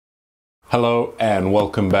Hello and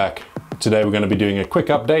welcome back. Today we're going to be doing a quick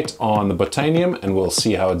update on the botanium and we'll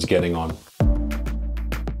see how it's getting on.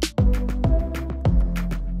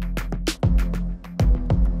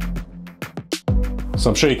 So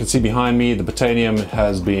I'm sure you can see behind me the botanium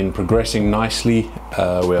has been progressing nicely.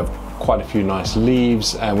 We have quite a few nice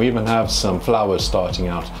leaves and we even have some flowers starting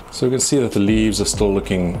out. So we can see that the leaves are still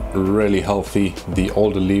looking really healthy. The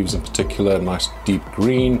older leaves in particular, nice deep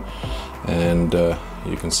green, and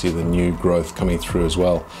you can see the new growth coming through as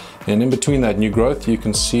well. And in between that new growth you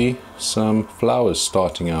can see some flowers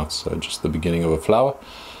starting out. So just the beginning of a flower,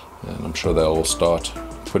 and I'm sure they'll all start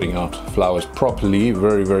putting out flowers properly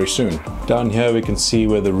very soon. Down here we can see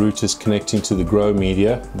where the root is connecting to the grow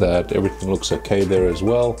media, that everything looks okay there as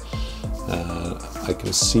well. I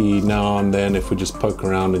can see now and then, if we just poke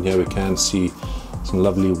around in here, we can see some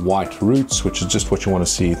lovely white roots, which is just what you want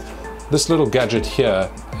to see. This little gadget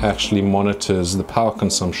here actually monitors the power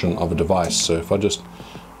consumption of a device. So if I just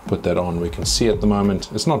put that on, we can see at the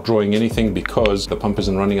moment it's not drawing anything because the pump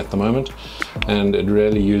isn't running at the moment, and it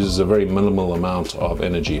really uses a very minimal amount of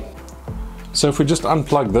energy. So if we just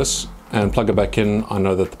unplug this and plug it back in, I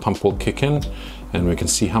know that the pump will kick in and we can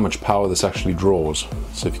see how much power this actually draws.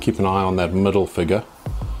 So if you keep an eye on that middle figure,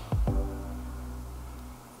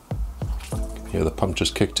 here the pump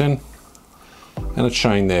just kicked in and it's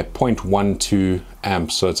showing there 0.12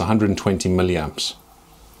 amps, so it's 120 milliamps,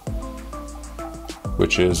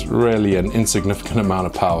 which is really an insignificant amount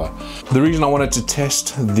of power. The reason I wanted to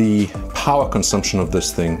test the power consumption of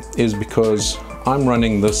this thing is because I'm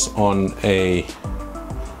running this on a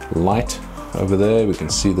light over there. We can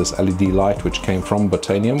see this LED light which came from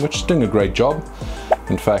botanium, which is doing a great job.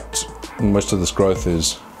 In fact, most of this growth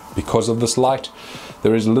is because of this light.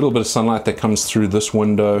 There is a little bit of sunlight that comes through this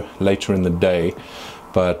window later in the day,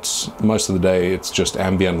 but most of the day it's just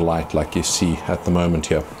ambient light like you see at the moment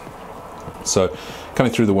here. So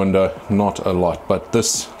coming through the window, not a lot, but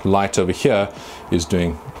this light over here is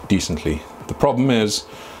doing decently. The problem is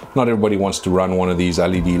not everybody wants to run one of these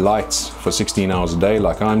LED lights for 16 hours a day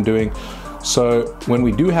like I'm doing. So when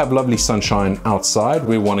we do have lovely sunshine outside,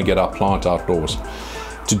 we want to get our plant outdoors.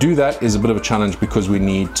 To do that is a bit of a challenge because we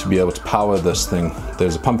need to be able to power this thing.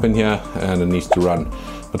 There's a pump in here and it needs to run.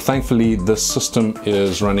 But thankfully this system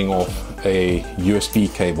is running off a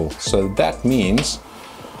USB cable. So that means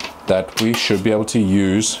that we should be able to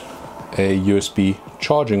use a USB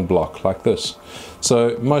charging block like this.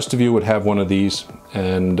 So most of you would have one of these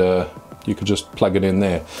and you could just plug it in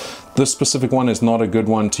there. This specific one is not a good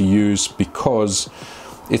one to use because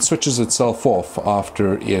it switches itself off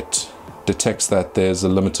after it detects that there's a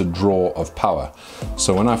limited draw of power.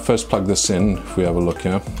 So when I first plug this in, if we have a look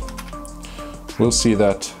here, we'll see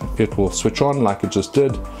that it will switch on like it just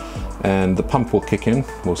did and the pump will kick in.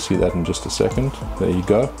 We'll see that in just a second. There you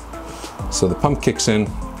go. So the pump kicks in,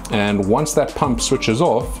 and once that pump switches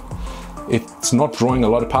off, it's not drawing a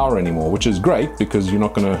lot of power anymore, which is great because you're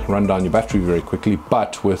not going to run down your battery very quickly.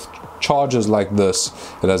 But with chargers like this,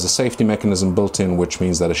 it has a safety mechanism built in, which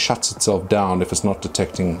means that it shuts itself down if it's not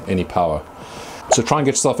detecting any power. So try and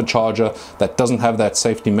get yourself a charger that doesn't have that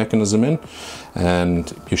safety mechanism in,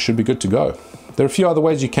 and you should be good to go. There are a few other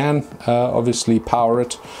ways you can obviously power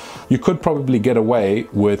it. You could probably get away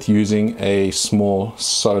with using a small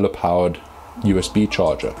solar powered USB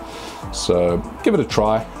charger. So give it a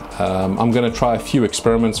try. I'm going to try a few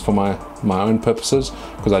experiments for my own purposes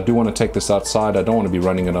because I do want to take this outside. I don't want to be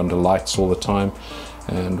running it under lights all the time,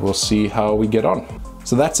 and we'll see how we get on.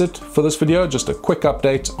 So that's it for this video, just a quick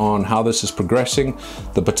update on how this is progressing.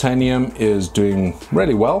 The botanium is doing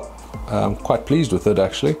really well. I'm quite pleased with it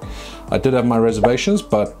actually. I did have my reservations,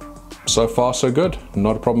 but so far so good,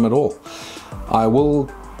 not a problem at all. I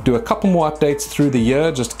will do a couple more updates through the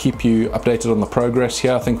year just to keep you updated on the progress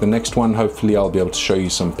here. I think the next one, hopefully I'll be able to show you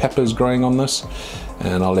some peppers growing on this,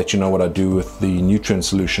 and I'll let you know what I do with the nutrient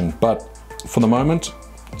solution. But for the moment,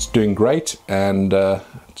 it's doing great, and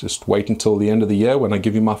just wait until the end of the year when I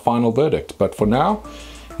give you my final verdict. But for now,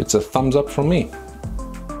 it's a thumbs up from me.